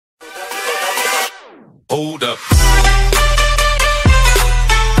Hold up.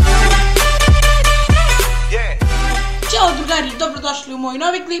 Ćao drugari, dobrodošli u moj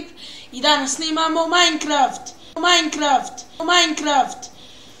novi klip i danas snimamo Minecraft.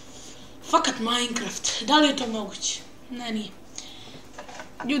 Fakat Minecraft, da li je to moguće? Ne, nije.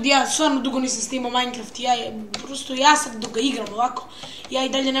 Ljudi, ja stvarno dugo nisam snimao Minecraft i ja sad dok ga igram ovako, ja i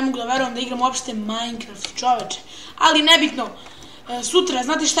dalje ne mogu da verujem da igram uopšte Minecraft, čoveče. Ali nebitno, sutra,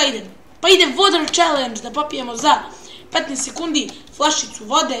 znate šta idem? Pa ide Water Challenge, da popijemo za 15 sekundi flašicu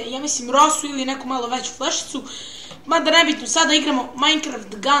vode, ja mislim rosu ili neku malo veću flašicu. Mada nebitno, sada igramo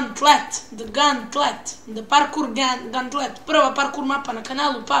Minecraft Gauntlet, The Parkour Gauntlet, prva parkour mapa na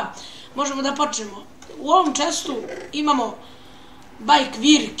kanalu, pa možemo da počnemo. U ovom čestu imamo Bajk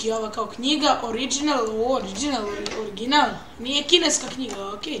Virki, ova kao knjiga, original, nije kineska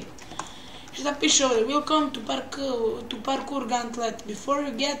knjiga, okej. Šta piše ovdje? Welcome to Parkour Gauntlet. Before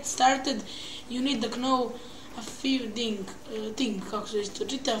you get started, you need to know a few things, kako se isto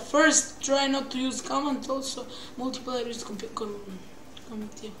čita. First, try not to use command, also multiplayer is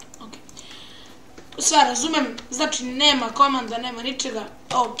competitive. Ok. Sve razumem, znači nema komanda, nema ničega,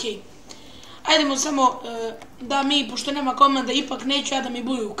 ok. Ajdemo samo da mi, pošto nema komanda, ipak neću ja da mi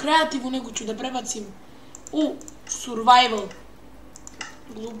budu u kreativu, nego ću da prebacim u survival.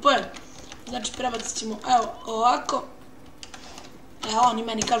 Glupo je. Znači prebacit ćemo, evo, ovako. Evo, oni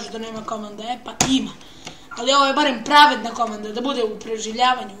meni kažu da nema komanda, pa ima. Ali ovo je barem pravedna komanda, da bude u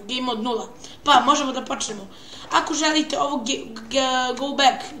preživljavanju, game od 0. Pa, možemo da počnemo. Ako želite ovo go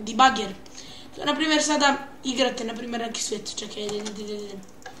back, debugger, na primjer sada igrate, na primjer neki svijet, čekaj,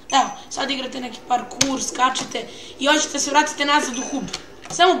 evo, sad igrate neki parkour, skačete i hoćete se vratite nazad u hub.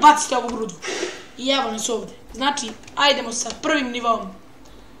 Samo bacite ovu grudu. I evo nas ovdje. Znači, ajdemo sa prvim nivom.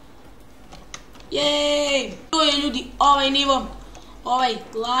 Jej! To je ljudi ovaj nivo, ovaj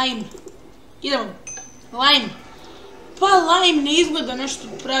lime. Idemo. Lime. Pa lime ne izgleda nešto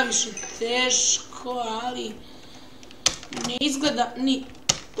previše teško, ali ne izgleda ni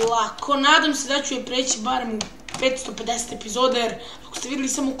lako. Nadam se da ću je preći barem u 550 epizoda, jer ako ste vidjeli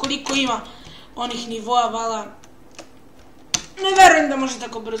samo koliko ima onih nivoa, vala, ne verujem da može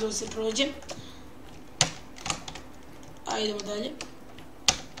tako brzo da se prođe. Ajdemo dalje.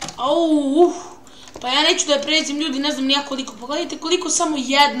 Pa ja neću da je pređem, ljudi, ne znam nija koliko. Pogledajte koliko samo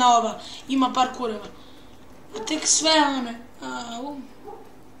jedna ova ima parkureva. A tek sve one.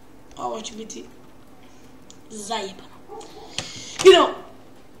 Ovo će biti zajebano.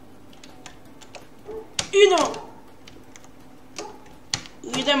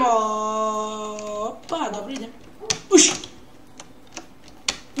 Idemo. Pa, dobro, idem.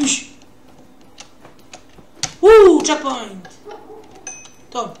 Checkpoint.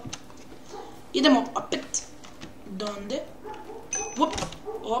 To. Idemo opet. Donde?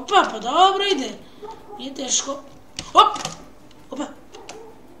 Opa, pa dobro ide. Nije teško. Opa.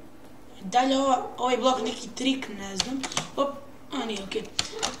 Dalje ovaj blok neki trik, ne znam. Nije okej.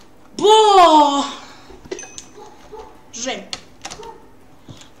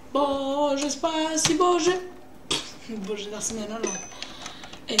 Bože, spasi Bože. Bože, da sam je normalno.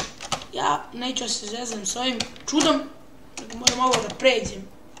 Ja neću se zezam s ovim čudom. Moram ovo da pređem.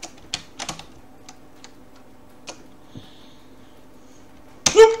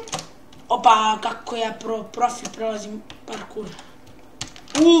 Opa, kako ja profi prolazim parkour.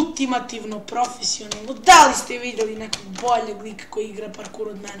 Ultimativno, profesionalno. Da li ste vidjeli nekog boljeg lika koji igra parkour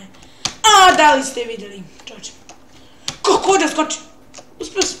od mene? Da li ste vidjeli? Čovječe. Kako da skoči?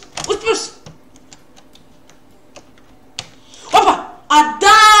 Uspio sam. Opa! A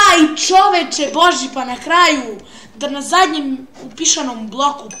daj, čoveče, Boži, pa na kraju da na zadnjem upišanom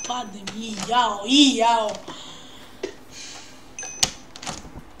bloku padnem. I jao.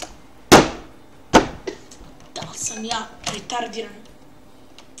 Da li sam ja retardiran?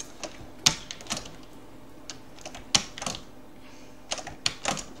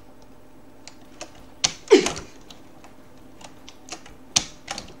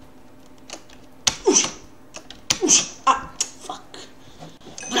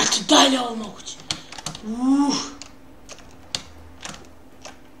 Dalje ovo moguće.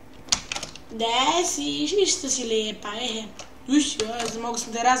 Gde si, što si lijepa, mogu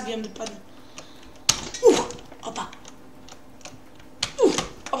sam da je razbijam da padne. Opa.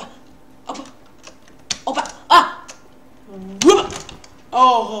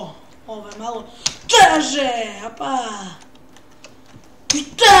 Ovo je malo teže, i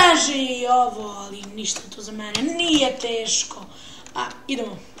teže je ovo, ali ništa to za mene nije teško.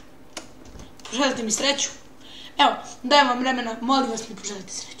 Idemo. Poželite mi sreću. Evo, dajem vam vremena, molim vas mi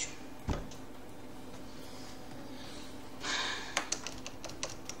poželite sreću.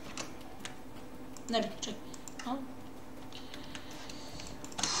 Nebitno, čekaj.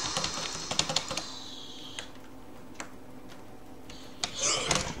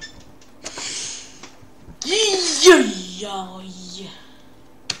 Joj.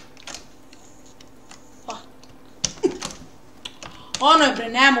 Ono je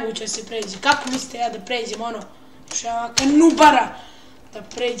nemoguće da se pređe. Kako mislite ja da pređem ono što je ovaka nubara? Da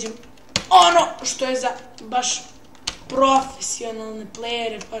pređem ono što je za baš profesionalne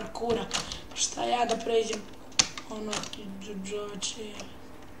playere parkura. Šta ja da pređem ono džoče.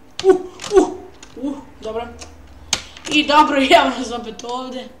 Dobro. I dobro, evo nas opet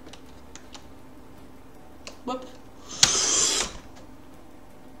ovde. Bop.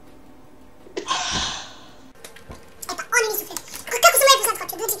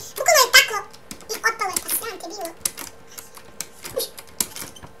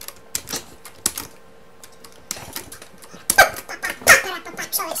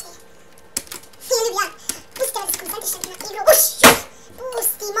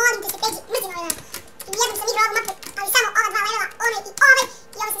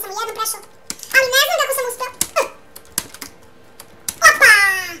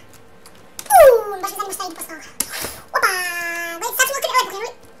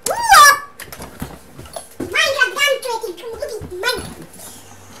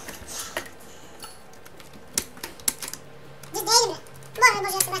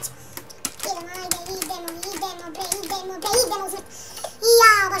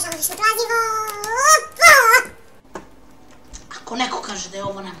 Ako neko kaže da je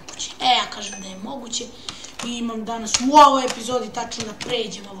ovo nemoguće, ja kažem da je moguće i imam danas u ovoj epizodi tačno da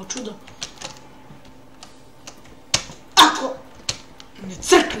pređem ovo čudo. Ako ne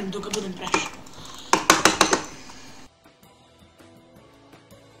crknem dok ga budem prešao.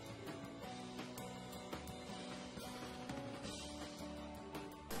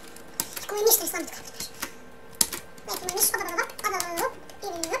 Ako mi ništa ne slavite kako znaš. Neki moj ništa,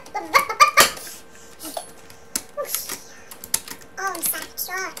 on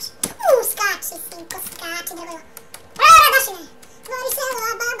sačoč. Skači, sinko, skači, debelo. Dašine. Gori selo,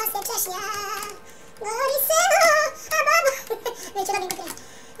 a baba se češlja. Gori selo, a baba... Neću dobim kod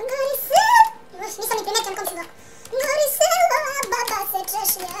Gori selo... Nisam ni primetio na kom si bloku. Gori selo, a baba se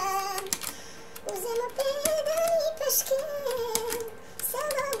češlja. Uzemo pedal i peške.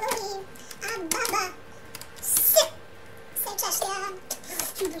 Selo gori, a baba se češlja.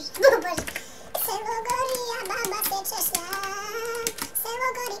 Bože. Selo gori, a baba se češlja. Selo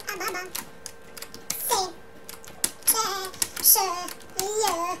gori, a baba se češlja.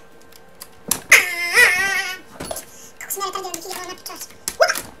 Kako sam ja retardiran dok idemo napred čovječ.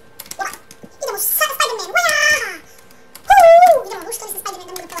 Idemo sa Spider-Man. Idemo, što li sam Spider-Man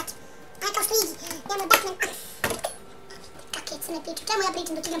da mogu da povlačim. Aj kao što Igi. Idemo Batman. Kakve crne priče. Čemu ja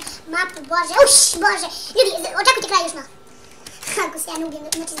pričam dok igram mapu, bože. Bože. Ljudi, očekujte kraj još malo. Kako se ja ne ubijem.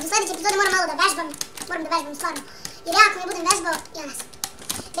 Znači, do sljedeće epizode moram malo da vežbam. Moram da vežbam stvarno. Jer ja ako ne budem vežbao, ja nas.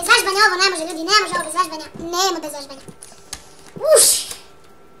 Bez vežbanja ovo ne može, ljudi. Ne može ovo bez vežbanja. Nema bez vežbanja.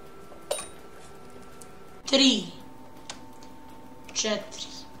 3 4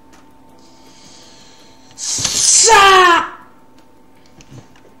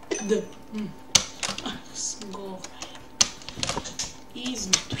 D Sgovor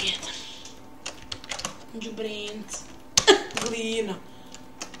Izmetu jedan Đubrenc Glina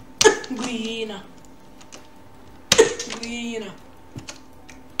Glina Glina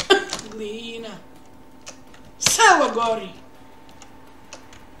Glina Selo gori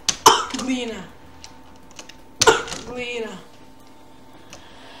Glina Glina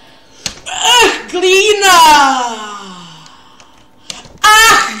Glina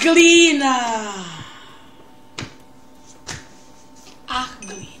Glina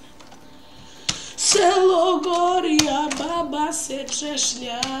Glina Selo gori, a baba se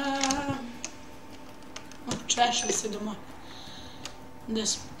češlja. Češlja se doma. Gde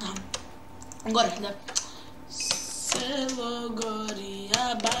smo? Gore, da. Selo gori,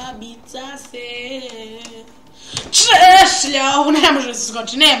 a babica se češlja. Ovo ne može da se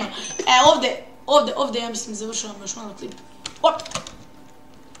skoči, nema. Ovde ja mislim završavamo još malo klip. Op!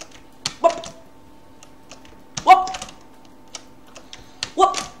 Op! Op!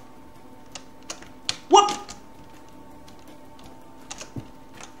 Op! Op!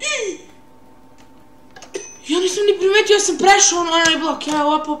 Ja nisam ni primetio, ja sam prešao na onaj blok. Ja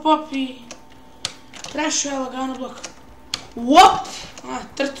op i prešao je lagano blok. Op!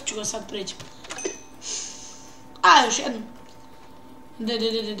 Trtu ću ga sad pređem. Još jednom. Da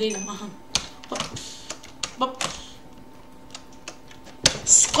idem, aha. Op.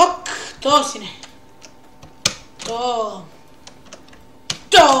 Skok, to si ne. To.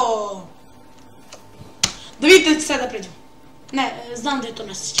 sada pređemo. Ne, znam da je to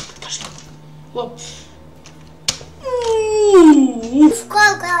nesreća kad kažem. Op.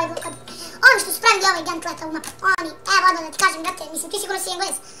 Koliko je ovaj kad... Oni što su pravili ovaj Gauntleta u napad, oni, evo odmah da ti kažem, brate, mislim, ti sigurno si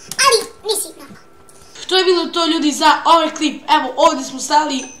Englez, ali nisi napad. To je bilo to, ljudi, za ovaj klip. Evo, ovdje smo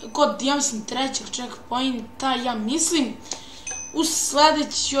stali kod, ja mislim, 3. checkpointa, ja mislim. U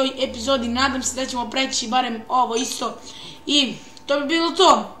sljedećoj epizodi nadam se da ćemo preći barem ovo isto. I to bi bilo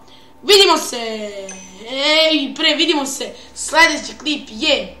to. Vidimo se! Vidimo se. Sljedeći klip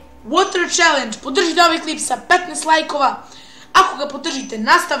je Water Challenge. Podržite ovaj klip sa 15 lajkova. Ako ga podržite,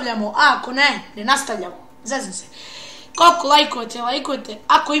 nastavljamo. A ako ne, ne nastavljamo. Zezam se. Koliko lajkujete, lajkujete.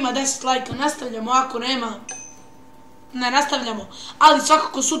 Ako ima 10 lajka, nastavljamo. Ako nema, ne nastavljamo. Ali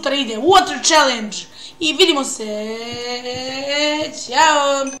svakako sutra ide Water Challenge. I vidimo se.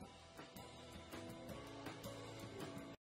 Ćao!